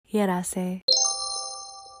Yerase.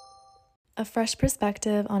 A fresh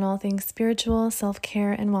perspective on all things spiritual,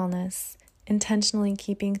 self-care, and wellness. Intentionally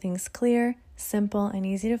keeping things clear, simple, and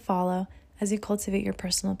easy to follow as you cultivate your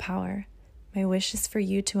personal power. My wish is for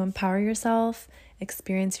you to empower yourself,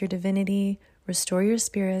 experience your divinity, restore your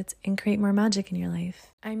spirits, and create more magic in your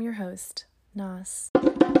life. I'm your host, Nas.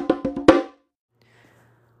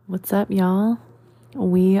 What's up, y'all?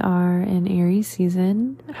 We are in Aries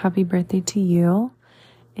season. Happy birthday to you.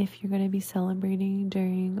 If you're going to be celebrating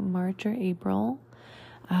during March or April,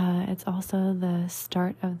 it's also the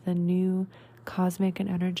start of the new cosmic and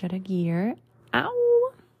energetic year.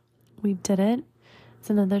 Ow! We did it. It's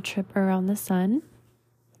another trip around the sun.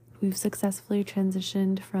 We've successfully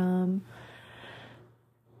transitioned from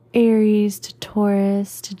Aries to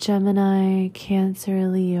Taurus to Gemini, Cancer,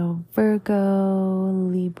 Leo, Virgo,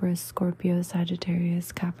 Libra, Scorpio,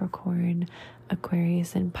 Sagittarius, Capricorn,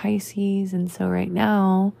 Aquarius, and Pisces. And so right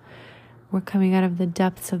now we're coming out of the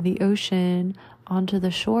depths of the ocean onto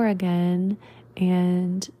the shore again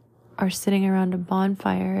and are sitting around a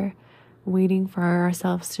bonfire waiting for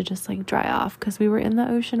ourselves to just like dry off because we were in the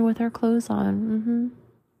ocean with our clothes on.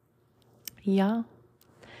 Yeah,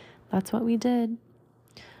 that's what we did.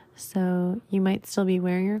 So you might still be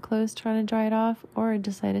wearing your clothes trying to dry it off, or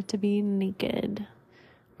decided to be naked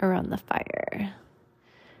around the fire.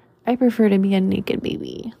 I prefer to be a naked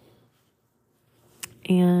baby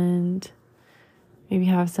and maybe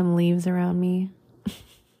have some leaves around me.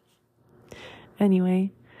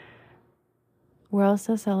 Anyway, we're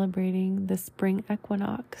also celebrating the spring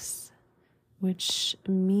equinox, which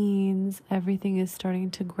means everything is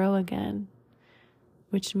starting to grow again.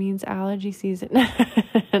 Which means allergy season.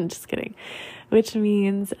 I'm just kidding. Which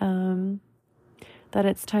means that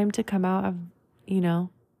it's time to come out of,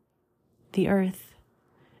 the earth.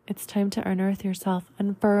 It's time to unearth yourself,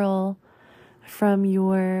 unfurl from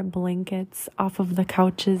your blankets, off of the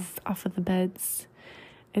couches, off of the beds.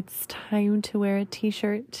 It's time to wear a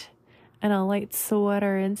t-shirt and a light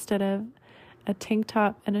sweater instead of a tank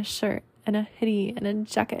top and a shirt and a hoodie and a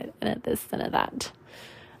jacket and a this and a that.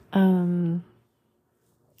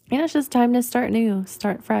 Yeah, it's just time to start new,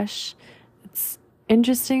 start fresh. It's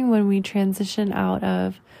interesting when we transition out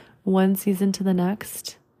of one season to the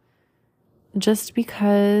next, just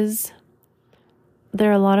because there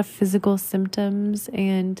are a lot of physical symptoms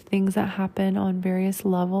and things that happen on various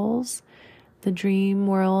levels. The dream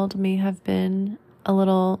world may have been a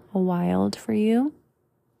little wild for you.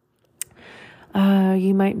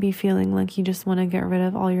 You might be feeling like you just want to get rid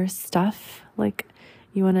of all your stuff, like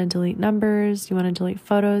you want to delete numbers, you want to delete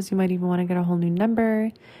photos, you might even want to get a whole new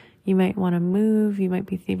number. You might want to move, you might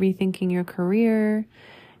be rethinking your career,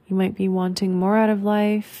 you might be wanting more out of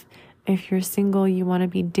life. If you're single, you want to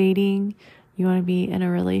be dating, you want to be in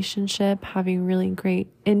a relationship, having really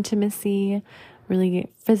great intimacy, really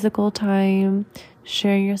great physical time,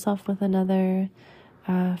 sharing yourself with another.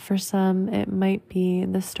 For some, it might be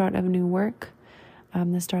the start of new work,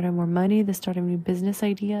 the start of more money, the start of new business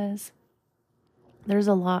ideas. There's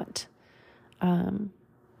a lot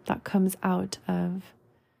that comes out of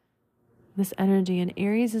this energy, and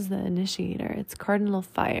Aries is the initiator. It's cardinal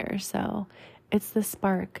fire, so it's the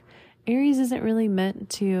spark. Aries isn't really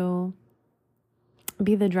meant to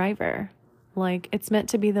be the driver. Like, it's meant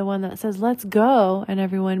to be the one that says, let's go, and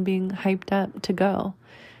everyone being hyped up to go.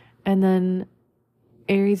 And then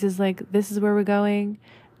Aries is like, this is where we're going,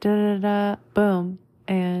 da-da-da-da, boom.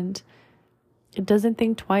 And it doesn't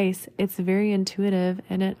think twice. It's very intuitive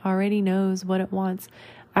and it already knows what it wants.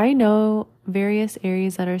 I know various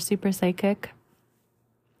Aries that are super psychic.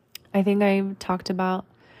 I think I've talked about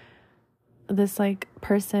this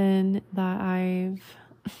person that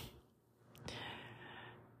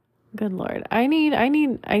good Lord. I need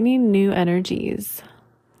new energies.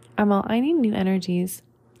 I need new energies.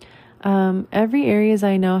 Every Aries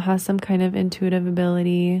I know has some kind of intuitive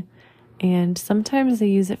ability. And sometimes they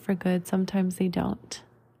use it for good, sometimes they don't.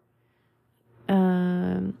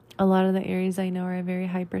 A lot of the Aries I know are very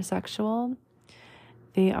hypersexual.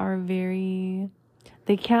 They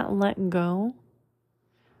can't let go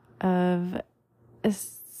of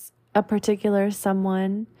a particular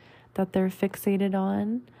someone that they're fixated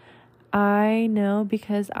on. I know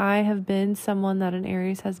because I have been someone that an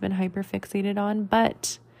Aries has been hyper fixated on,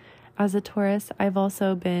 but as a Taurus, I've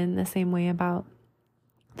also been the same way about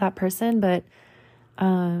that person. But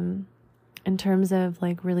in terms of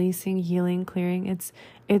releasing, healing, clearing,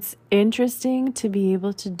 it's interesting to be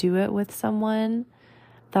able to do it with someone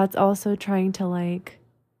that's also trying to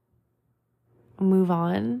move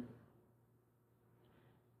on,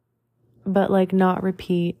 but not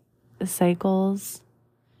repeat cycles,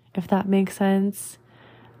 if that makes sense.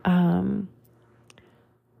 I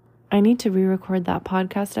need to re-record that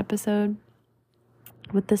podcast episode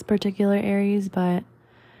with this particular Aries, but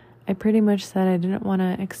I pretty much said I didn't want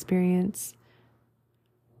to experience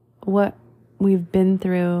what we've been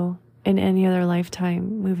through in any other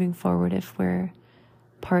lifetime moving forward if we're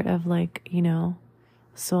part of like, you know,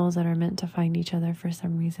 souls that are meant to find each other for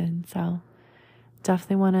some reason. So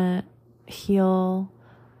definitely want to heal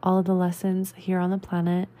all of the lessons here on the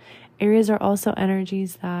planet. Aries are also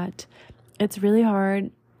energies that it's really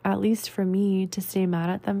hard, at least for me, to stay mad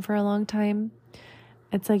at them for a long time.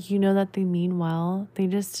 It's like, you know that they mean well. They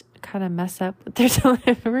just kind of mess up with their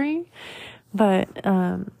delivery. But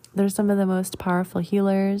they're some of the most powerful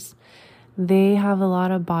healers. They have a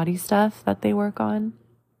lot of body stuff that they work on.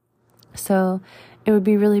 So it would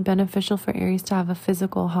be really beneficial for Aries to have a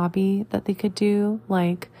physical hobby that they could do,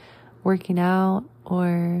 like working out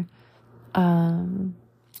or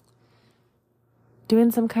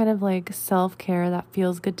doing some kind of like self-care that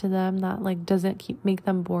feels good to them, that like doesn't make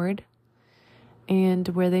them bored, and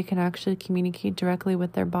where they can actually communicate directly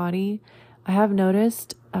with their body. I have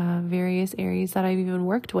noticed various Aries that I've even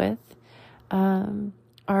worked with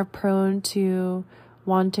are prone to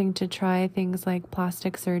wanting to try things like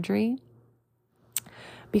plastic surgery,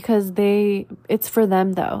 because it's for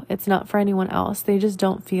them though. It's not for anyone else. They just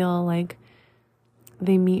don't feel like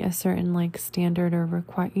they meet a certain like standard or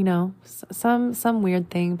require, you know, some weird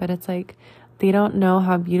thing, but it's like they don't know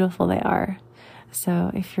how beautiful they are. So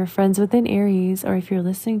if you're friends with an Aries, or if you're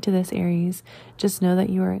listening to this Aries, just know that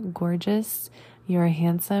you are gorgeous, you're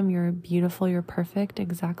handsome, you're beautiful, you're perfect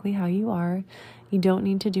exactly how you are. You don't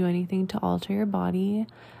need to do anything to alter your body,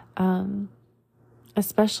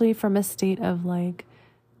 especially from a state of like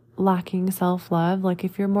lacking self-love. Like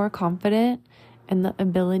if you're more confident in the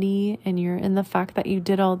ability and you're in the fact that you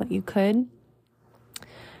did all that you could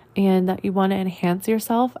and that you want to enhance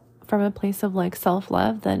yourself from a place of like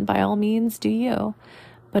self-love, then by all means do you.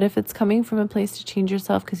 But if it's coming from a place to change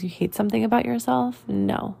yourself because you hate something about yourself,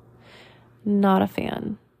 no, not a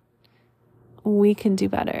fan. We can do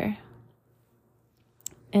better.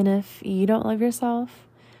 And if you don't love yourself,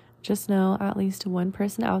 just know at least one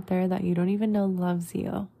person out there that you don't even know loves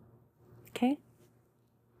you. Okay?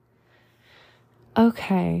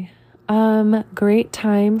 Okay. Great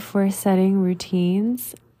time for setting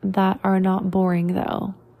routines that are not boring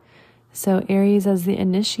though. So Aries as the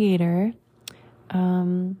initiator,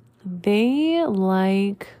 they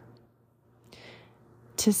like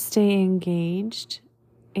to stay engaged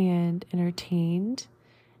and entertained.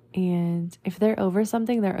 And if they're over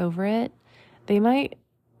something, they're over it. They might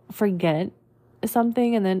forget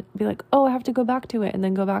something and then be like, oh, I have to go back to it, and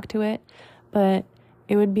then go back to it. But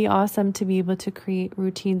it would be awesome to be able to create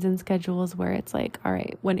routines and schedules where it's like, all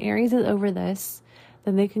right, when Aries is over this,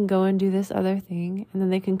 then they can go and do this other thing, and then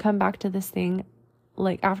they can come back to this thing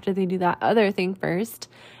like after they do that other thing first.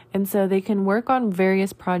 And so they can work on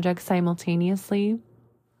various projects simultaneously,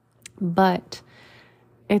 but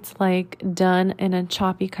it's like done in a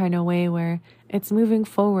choppy kind of way where it's moving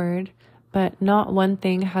forward, but not one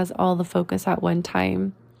thing has all the focus at one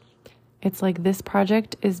time. It's like this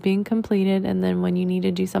project is being completed, and then when you need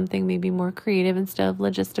to do something maybe more creative instead of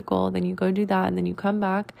logistical, then you go do that, and then you come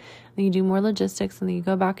back and you do more logistics, and then you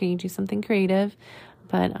go back and you do something creative.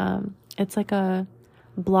 But it's like a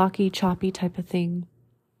blocky, choppy type of thing.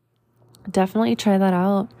 Definitely try that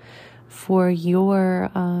out for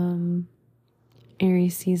your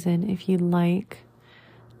Aries season if you'd like.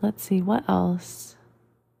 Let's see, what else?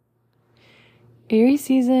 Aries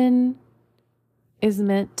season is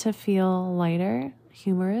meant to feel lighter,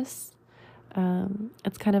 humorous.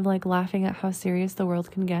 It's kind of like laughing at how serious the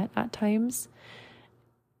world can get at times.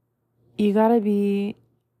 You gotta be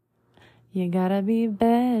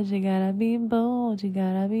bad, you gotta be bold, you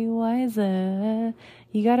gotta be wiser.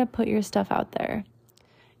 You gotta put your stuff out there.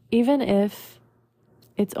 Even if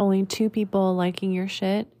it's only 2 people liking your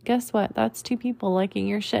shit, guess what? That's 2 people liking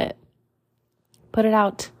your shit. Put it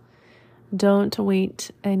out. Don't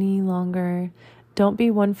wait any longer. Don't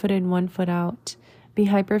be 1 foot in, 1 foot out. Be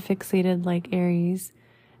hyper fixated like Aries,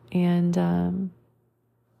 and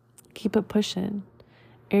keep it pushing.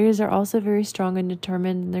 Aries are also very strong and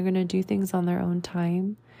determined, and they're going to do things on their own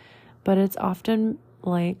time. But it's often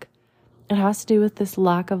like, it has to do with this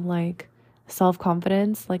lack of like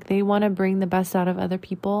self-confidence. Like they want to bring the best out of other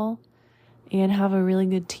people and have a really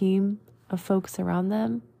good team of folks around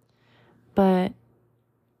them. But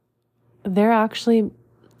they're actually,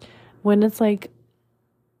 when it's like,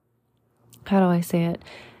 how do I say it?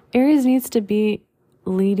 Aries needs to be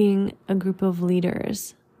leading a group of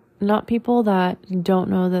leaders, not people that don't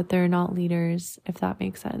know that they're not leaders, if that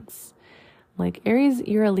makes sense. Like Aries,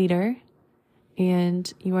 you're a leader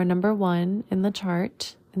and you are number one in the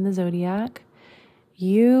chart, in the zodiac.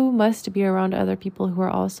 You must be around other people who are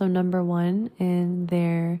also number one in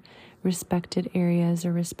their respected areas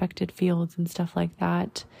or respected fields and stuff like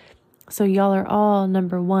that. So y'all are all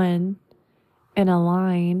number one in a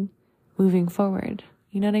line moving forward.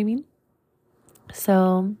 You know what I mean?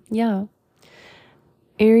 So yeah,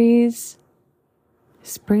 Aries,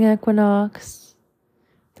 spring equinox,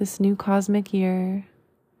 this new cosmic year,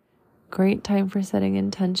 great time for setting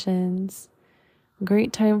intentions,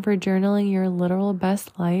 great time for journaling your literal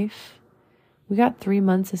best life. We got 3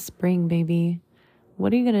 months of spring, baby.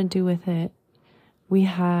 What are you going to do with it? We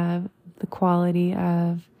have the quality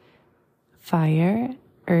of fire,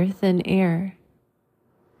 earth, and air.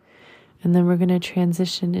 And then we're going to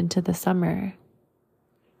transition into the summer.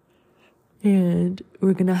 And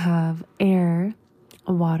we're going to have air,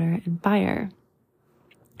 water, and fire.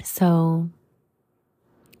 So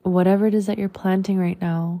whatever it is that you're planting right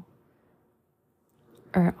now,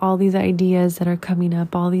 or all these ideas that are coming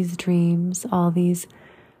up, all these dreams, all these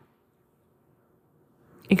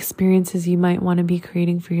experiences you might want to be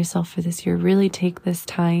creating for yourself for this year, really take this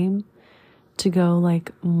time to go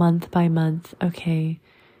like month by month. Okay,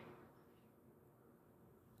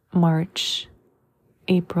 March,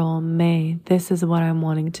 April, May, this is what I'm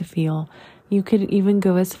wanting to feel. You could even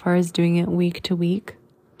go as far as doing it week to week.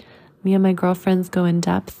 Me and my girlfriends go in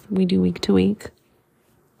depth. We do week to week,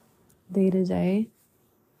 day to day.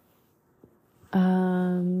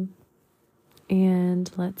 And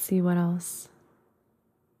let's see what else.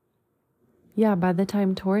 Yeah, by the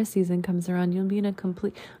time Taurus season comes around,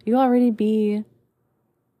 you'll already be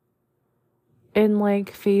in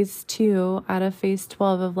like phase 2 out of phase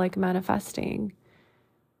 12 of like manifesting.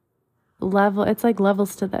 It's like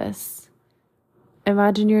levels to this.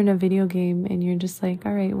 Imagine you're in a video game and you're just like,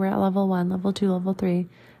 all right, we're at level 1, level 2, level 3.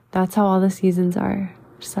 That's how all the seasons are.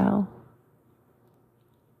 So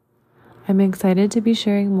I'm excited to be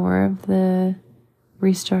sharing more of the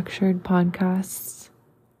restructured podcasts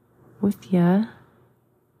with ya.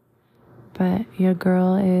 But your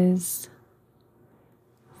girl is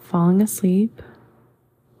falling asleep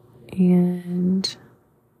and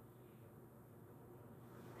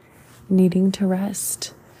needing to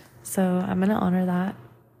rest. So I'm going to honor that.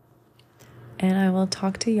 And I will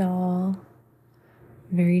talk to y'all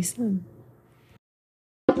very soon.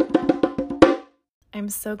 I'm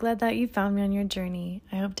so glad that you found me on your journey.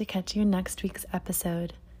 I hope to catch you in next week's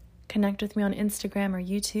episode. Connect with me on Instagram or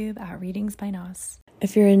YouTube at Readings by Nas.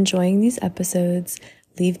 If you're enjoying these episodes,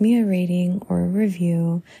 leave me a rating or a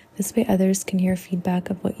review. This way others can hear feedback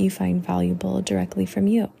of what you find valuable directly from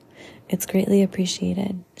you. It's greatly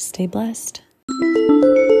appreciated. Stay blessed.